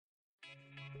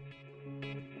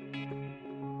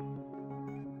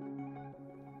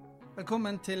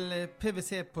Velkommen til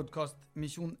PwC-podcast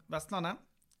Mission Vestlandet.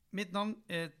 Mitt navn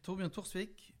Torbjørn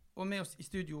Torsvik, og med oss i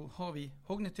studio har vi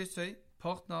Hogne Tyssøy,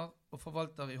 partner og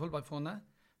forvalter i Holbergfondet,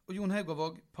 og Jon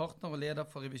Haugervåg, partner og leder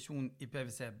for revisjon i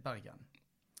PwC Bergen.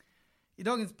 I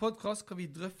dagens podcast skal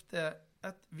vi drøfte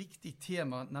et viktig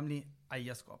tema, nemlig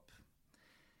eierskap.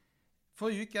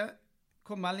 Forrige uke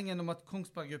kom meldingen om at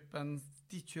Kongsberg Gruppen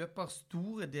de kjøper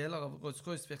store deler av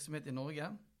Rolls-Royce virksomhet i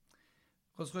Norge,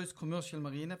 Rolls-Royce Commercial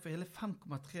Marine for hele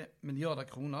 5,3 milliarder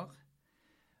kroner.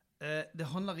 Det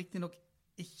handler riktig nok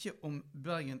ikke om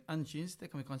Bergen Engines, det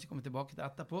kan vi kanskje komme tilbake til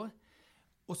etterpå.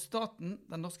 Og staten,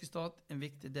 den norske stat, en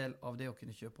viktig del av det å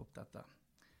kunne kjøpe opp dette.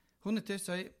 Hogne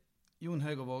Tyssøy, Jon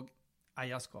Haugervåg,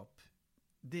 eierskap.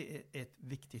 Det et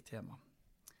viktig tema.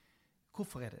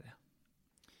 Hvorfor det det?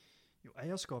 Jo,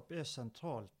 eierskap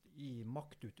sentralt i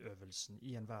maktutøvelsen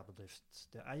i enhver bedrift.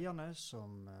 Det eierne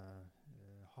som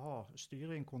har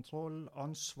styring, kontroll,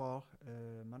 ansvar,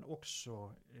 men også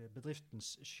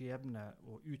bedriftens skjebne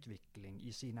og utvikling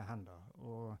i sine hender.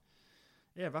 Og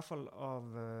i hvert fall av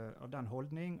den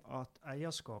holdning at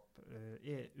eierskap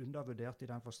undervurdert i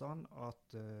den forstand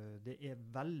at det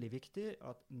veldig viktig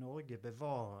at Norge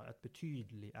bevarer et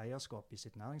betydelig eierskap i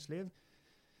sitt næringsliv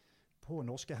på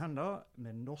norske hender,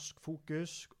 med norsk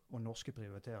fokus og norske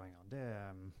prioriteringer.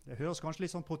 Det høres kanskje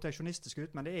litt sånn proteksjonistisk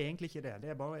ut, men det egentlig ikke det.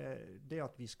 Det bare det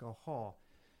at vi skal ha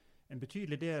en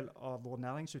betydelig del av vår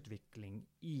næringsutvikling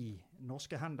i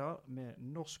norske hender, med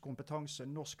norsk kompetanse,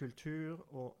 norsk kultur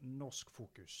og norsk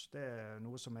fokus. Det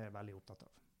noe som jeg veldig opptatt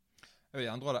av. Jeg vil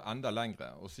gjerne dra det enda lengre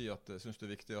og si at jeg synes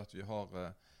det viktig at vi har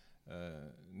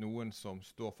noen som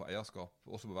står for eierskap,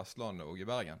 også på Vestlandet og i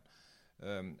Bergen.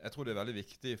 Jeg tror det veldig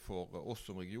viktig for oss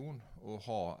som region å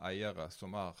ha eiere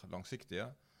som langsiktige,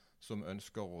 som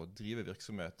ønsker å drive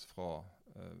virksomhet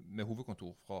med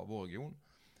hovedkontor fra vår region.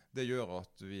 Det gjør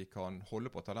at vi kan holde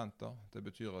på talenter, det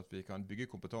betyr at vi kan bygge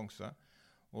kompetanse,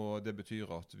 og det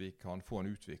betyr at vi kan få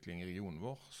en utvikling i regionen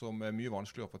vår som mye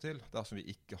vanskeligere å få til dersom vi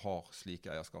ikke har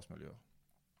slike eierskapsmiljøer.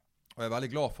 Og jeg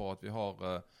veldig glad for at vi har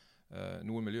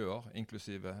noen miljøer,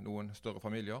 inklusive noen større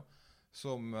familier,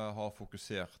 som har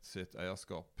fokusert sitt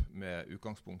eierskap med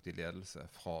utgangspunkt i ledelse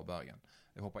fra Bergen.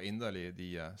 Jeg håper inderlig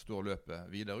de står løpet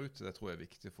videre ut. Det tror jeg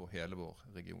viktig for hele vår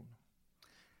region.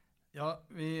 Ja,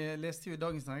 vi leste jo i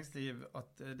Dagens Næringsliv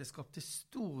at det skapte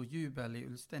stor jubel i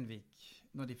Ulsteinvik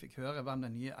når de fikk høre hvem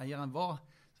den nye eieren var.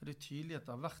 Så det tydelig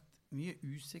at det har vært mye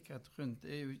usikkerhet rundt.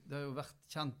 Det har jo vært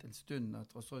kjent en stund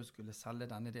at Rolls-Royce skulle selge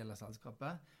denne delen av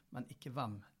selskapet, men ikke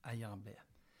hvem eieren ble.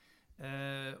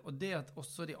 Og det at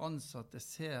også de ansatte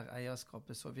ser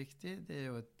eierskapet så viktig, det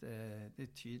jo det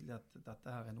tydelig at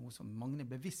dette her noe som mange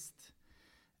bevisst.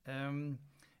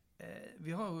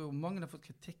 Vi har jo mange fått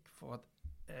kritikk for at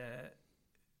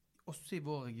også i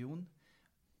vår region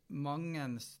mange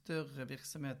større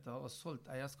virksomheter har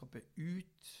solgt eierskapet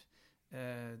ut.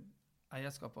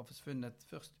 Eierskapet har forsvunnet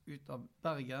først ut av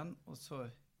Bergen og så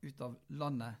ut av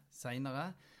landet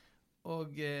senere.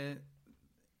 Og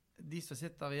de som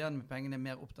sitter igjen med pengene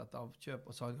mer opptatt av kjøp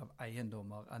og salg av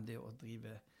eiendommer enn det å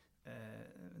drive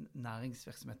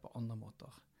næringsvirksomhet på andre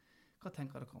måter. Hva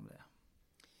tenker dere om det?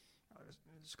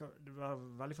 Jeg skal være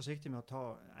veldig forsiktig med å ta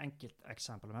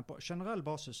enkelteksempler, men på generell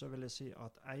basis så vil jeg si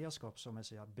at eierskap, som jeg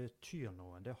sier, betyr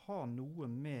noe. Det har noe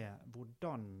med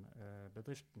hvordan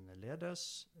bedriftene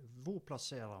ledes, hvor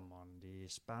plasserer man de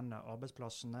spennende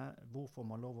arbeidsplassene, hvor får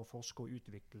man lov å forske og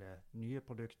utvikle nye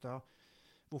produkter,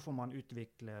 hvorfor man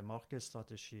utvikler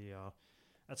markedsstrategier,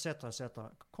 etc., etc.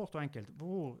 Kort og enkelt,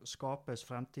 hvor skapes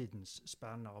fremtidens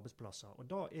spennende arbeidsplasser? Og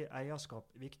da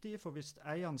eierskap viktig, for hvis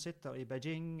eieren sitter i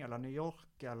Beijing, eller New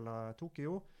York, eller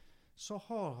Tokyo, så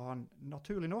har han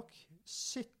naturlig nok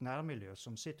sitt nærmiljø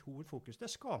som sitt hovedfokus. Det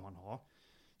skal man ha.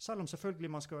 Selv om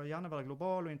selvfølgelig man skal gjerne være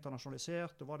global og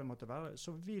internasjonalisert, og hva det måtte være,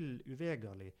 så vil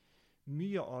uvegerlig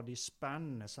mye av de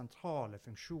spennende, sentrale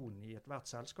funksjonene i ethvert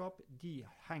selskap, de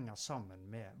henger sammen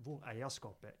med hvor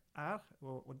eierskapet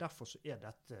og derfor så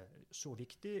dette så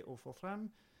viktig å få frem.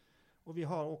 Og vi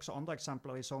har også andre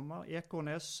eksempler i sommer.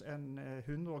 Ekornes, en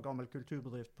 100 år gammel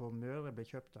kulturbedrift på Møre, ble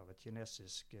kjøpt av et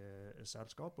kinesisk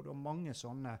selskap, og det er mange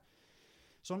sånne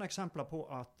eksempler på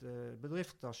at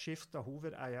bedrifter skifter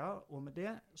hovedeier, og med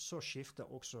det så skifter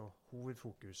også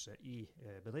hovedfokuset i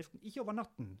bedriften. Ikke over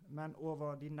natten, men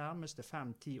over de nærmeste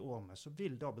 5-10 årene, så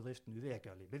vil da bedriften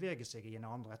uvegerlig bevege seg i en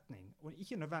annen retning, og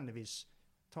ikke nødvendigvis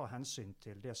ta hensyn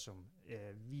til det som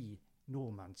vi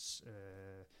nordmenns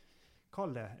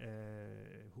kaller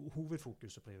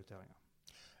hovedfokus og prioriteringer.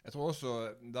 Jeg tror også,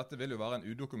 dette vil jo være en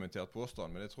udokumentert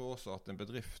påstand, men jeg tror også at en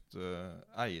bedrift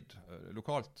eid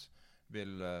lokalt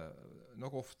vil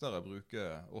nok oftere bruke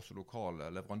også lokale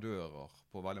leverandører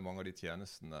på veldig mange av de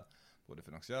tjenestene, både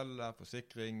finansielle,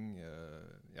 forsikring,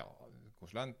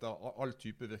 konsulenter, all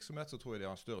type virksomhet, så tror jeg de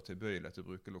har en større tilbøyelighet til å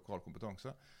bruke lokal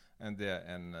kompetanse enn det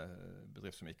en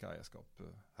bedrift som ikke har eierskap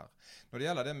her. Når det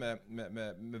gjelder det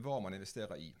med hva man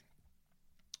investerer i,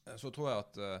 så tror jeg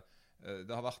at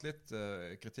det har vært litt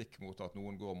kritikk mot at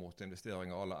noen går mot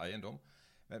investeringer av alle eiendom.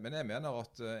 Men jeg mener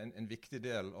at en viktig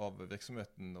del av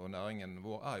virksomheten og næringen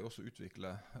vår jo også å utvikle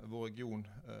vår region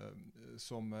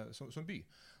som by.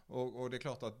 Og det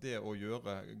klart at det å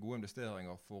gjøre gode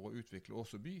investeringer for å utvikle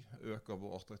også by øker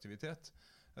vår attraktivitet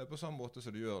på samme måte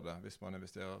som det gjør det hvis man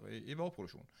investerer i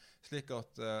vareproduksjon. Slik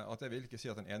at jeg vil ikke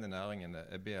si at den ene næringen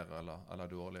bedre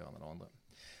eller dårligere enn den andre.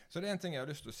 Så det en ting jeg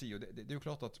har lyst til å si, og det jo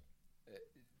klart at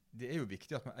det jo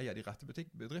viktig at man eier de rette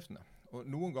bedriftene. Og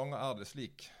noen ganger det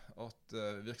slik at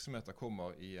virksomheter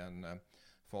kommer i en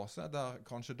fase der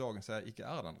kanskje dagens eier ikke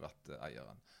den rette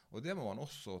eieren. Og det må man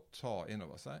også ta inn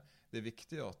over seg. Det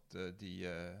viktig at de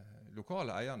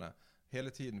lokale eierne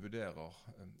hele tiden vurderer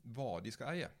hva de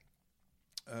skal eie.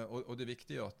 Og det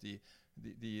viktig at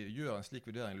de gjør en slik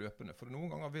vurdering løpende. For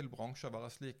noen ganger vil bransjer være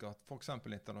slik at for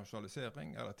eksempel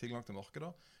internasjonalisering eller tilgang til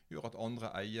markeder gjør at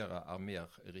andre eiere mer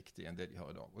riktig enn det de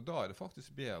har i dag. Og da det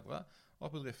faktisk bedre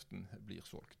at bedriften blir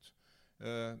solgt.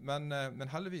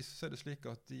 Men heldigvis så det slik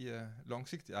at de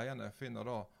langsiktige eierne finner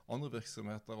da andre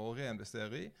virksomheter å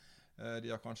reinvestere i.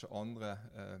 De har kanskje andre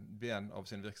ben av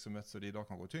sin virksomhet så de da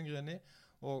kan gå tyngre inn i.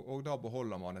 Og da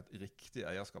beholder man et riktig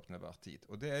eierskap til hver tid.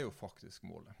 Og det jo faktisk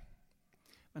målet.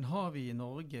 Men har vi i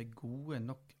Norge gode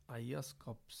nok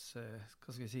eierskaps...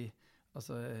 hva skal vi si?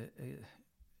 Altså,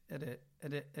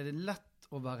 det lett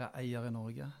å være eier i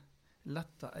Norge?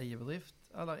 Lett å eie bedrift?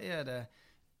 Eller det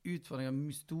utfordringer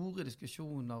med store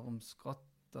diskusjoner om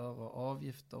skatter og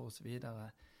avgifter og så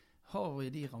videre? Har vi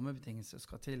de rammebetingelser som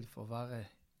skal til for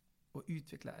å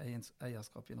utvikle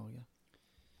eierskap i Norge?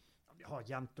 Vi har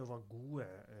jevnt over gode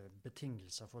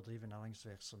betingelser for å drive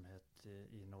næringsvirksomhet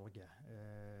i Norge.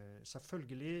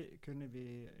 Selvfølgelig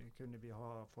kunne vi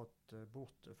ha fått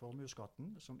bort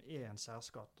formuesskatten, som en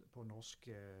særskatt på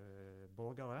norske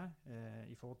borgere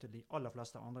i forhold til de aller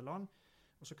fleste andre land.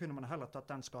 Og så kunne man heller tatt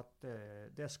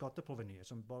det skatteprovenyet,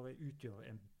 som bare utgjør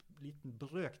en liten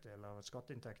brøkdel av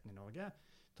skatteinntekten i Norge,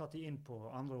 tatt det inn på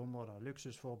andre områder,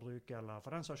 luksusforbruk eller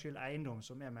for den saks skyld eiendom,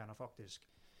 som jeg mener faktisk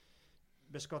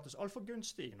beskattes alt for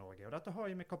gunstig i Norge. Og dette har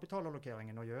jo med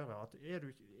kapitalallokeringen å gjøre. At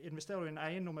investerer du i en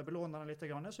eiendom og belåner den litt,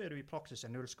 så du i praksis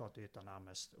en nullskattyter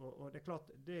nærmest. Og det klart,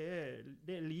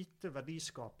 det lite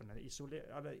verdiskapende.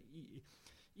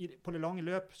 På det lange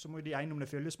løp så må de eiendommene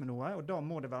fylles med noe, og da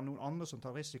må det være noen andre som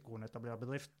tar risikoen å etablere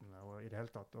bedriftene og i det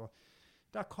hele tatt. Og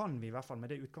der kan vi i hvert fall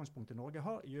med det utgangspunktet Norge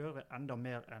har, gjøre enda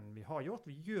mer enn vi har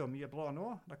gjort. Vi gjør mye bra nå.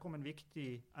 Det kom en viktig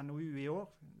NOU i år,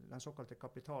 den såkalte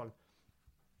kapital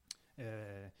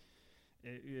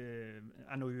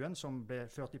NOU-en som ble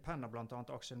ført i pennen av blant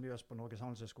annet Aksel Mjøs på Norges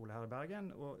Handelshøyskole her i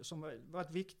Bergen, og som var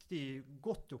et viktig,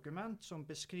 godt dokument som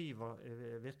beskriver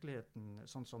virkeligheten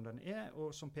sånn som den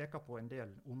og som peker på en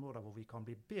del områder hvor vi kan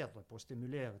bli bedre på å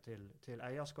stimulere til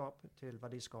eierskap, til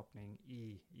verdiskapning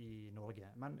i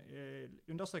Norge. Men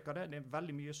understreker det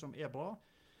veldig mye som bra,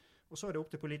 og så det opp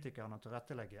til politikerne å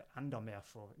tilrettelegge enda mer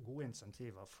for gode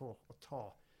insentiver for å ta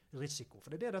risiko.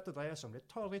 For det dette dreier seg om. Det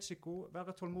tar risiko,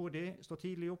 være tålmodig, stå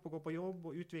tidlig opp og gå på jobb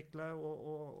og utvikle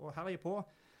og herje på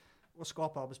og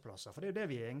skape arbeidsplasser. For det det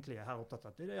vi egentlig her opptatt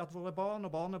av. Det at våre barn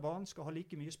og barnebarn skal ha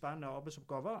like mye spennende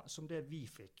arbeidsoppgaver som det vi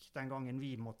fikk den gangen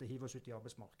vi måtte hive oss ut i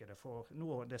arbeidsmarkedet for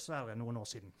dessverre noen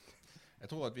år siden. Jeg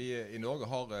tror at vi i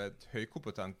Norge har et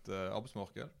høykompetent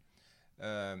arbeidsmarked.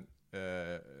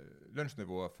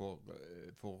 Lønnsnivået for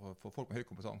folk med høy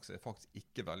kompetanse faktisk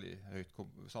ikke veldig høyt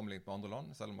sammenlignet med andre land,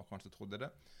 selv om man kanskje trodde det.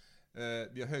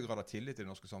 Vi har høy grad av tillit i det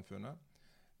norske samfunnet.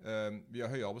 Vi har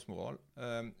høy arbeidsmoral.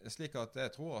 Slik at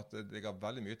jeg tror at det ligger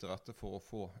veldig mye til rette for å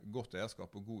få godt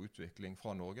eierskap og god utvikling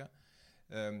fra Norge.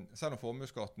 Selv om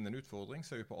formuesskatten en utfordring,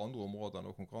 så vi på andre områder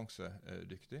nå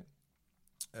konkurransedyktig.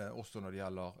 Også når det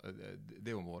gjelder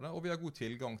det området. Og vi har god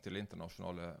tilgang til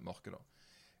internasjonale markeder.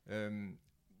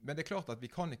 Men det klart at vi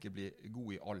kan ikke bli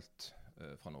gode i alt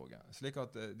fra Norge. Slik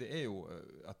at det jo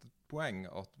et poeng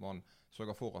at man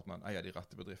sørger for at man eier de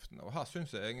rette bedriftene. Og her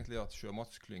synes jeg egentlig at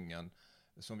Sjømatsklyngen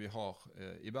som vi har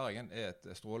i Bergen et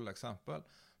strålende eksempel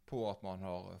på at man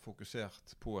har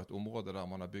fokusert på et område der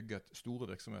man har bygget store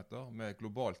virksomheter med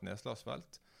globalt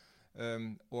nedslagsfelt,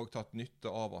 og tatt nytte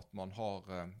av at man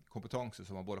har kompetanse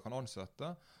som man både kan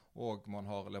ansette, og man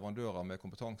har leverandører med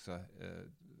kompetanse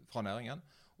fra næringen,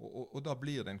 Og da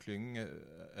blir det en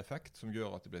klyngeeffekt som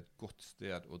gjør at det blir et godt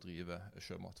sted å drive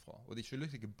sjømat fra. Og de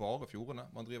skyldes ikke bare fjordene,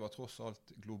 man driver tross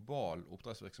alt global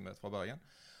oppdrettsvirksomhet fra Bergen.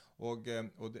 Og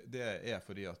det er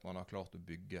fordi at man har klart å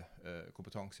bygge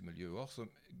kompetansemiljøer som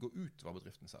går utover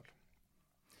bedriften selv.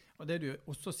 Og det du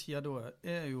også sier da,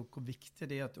 er jo hvor viktig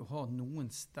det er at du har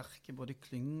noen sterke både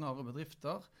klynger og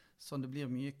bedrifter, som det blir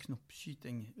mye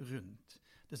knoppskyting rundt.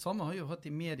 Det samme har jo hatt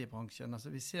i mediebransjen. Altså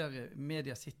vi ser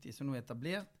Media City som nå er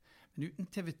etablert, men uten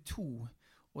TV 2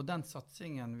 og den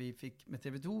satsingen vi fikk med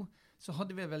TV 2, så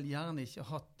hadde vi vel gjerne ikke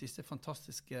hatt disse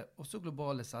fantastiske, også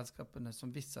globale selskapene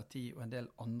som Visati og en del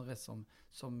andre som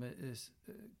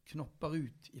knopper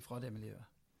ut ifra det miljøet.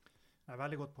 Det er et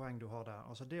veldig godt poeng du har der.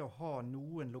 Altså det å ha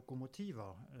noen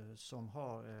lokomotiver som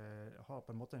har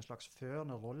på en måte en slags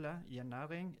førende rolle i en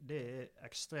næring, det er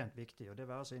ekstremt viktig. Og det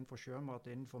være seg innenfor sjømat,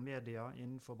 innenfor media,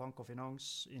 innenfor bank og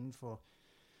finans, innenfor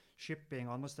shipping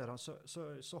og andre steder,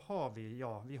 så har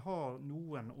vi har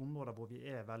noen områder hvor vi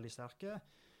er veldig sterke.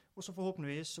 Og så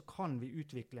forhåpentligvis så kan vi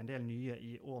utvikle en del nye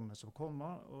i årene som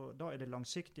kommer, og da er det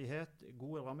langsiktighet,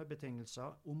 gode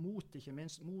rammebetingelser, og ikke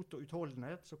minst mot og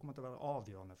utholdenhet, som kommer til å være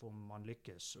avgjørende for om man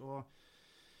lykkes. Og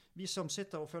vi som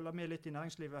sitter og følger med litt i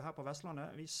næringslivet her på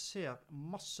Vestlandet, vi ser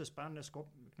masse spennende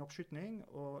knoppskytning,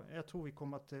 og jeg tror vi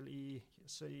kommer til i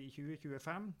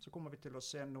 2025, så kommer vi til å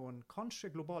se noen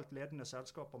kanskje globalt ledende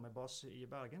selskaper med base i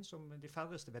Bergen, som de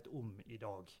færreste vet om i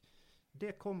dag.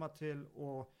 Det kommer til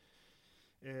å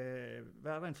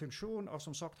være en funksjon av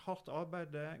som sagt hardt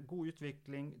arbeid, god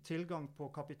utvikling, tilgang på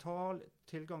kapital,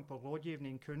 tilgang på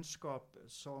rådgivning, kunnskap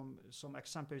som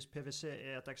eksempelvis PwC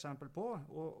er et eksempel på,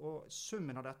 og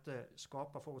summen av dette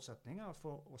skaper forutsetninger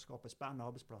for å skape spennende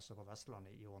arbeidsplasser på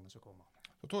Vestlandet i årene som kommer.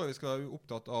 Så tror jeg vi skal være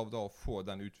opptatt av da å få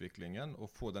den utviklingen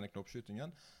og få denne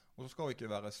knoppskytingen, og så skal vi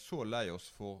ikke være så lei oss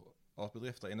for at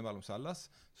bedrifter innimellom selges,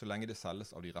 så lenge det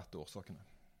selges av de rette årsakene.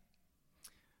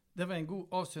 Det var en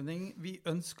god avslutning. Vi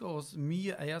ønsker oss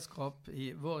mye eierskap i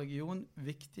vår region,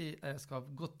 viktig eierskap,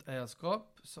 godt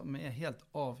eierskap, som er helt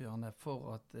avgjørende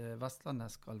for at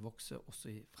Vestlandet skal vokse også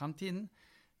i fremtiden.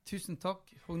 Tusen takk,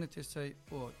 Hogne Tysøy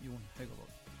og Jon Høgervåg.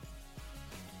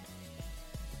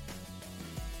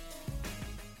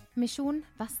 Misjon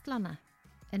Vestlandet,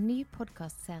 en ny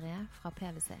podcastserie fra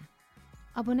PwC.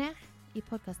 Abonner i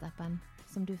podcastappen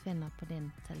som du finner på din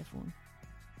telefon.